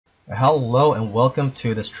Hello and welcome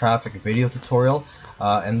to this traffic video tutorial.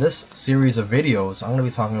 In this series of videos, I'm going to be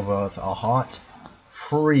talking about a hot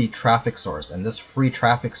free traffic source, and this free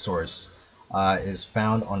traffic source is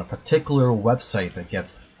found on a particular website that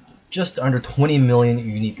gets just under 20 million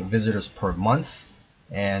unique visitors per month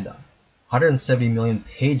and 170 million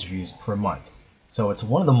page views per month. So it's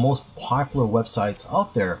one of the most popular websites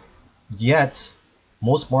out there, yet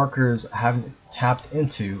most marketers haven't tapped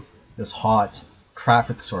into this hot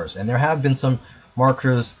traffic source, and there have been some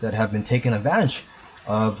marketers that have been taking advantage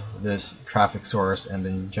of this traffic source and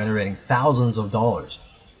been generating thousands of dollars.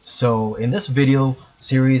 So in this video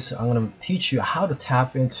series, I'm going to teach you how to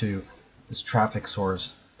tap into this traffic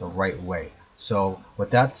source the right way. So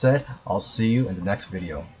with that said, I'll see you in the next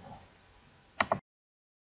video.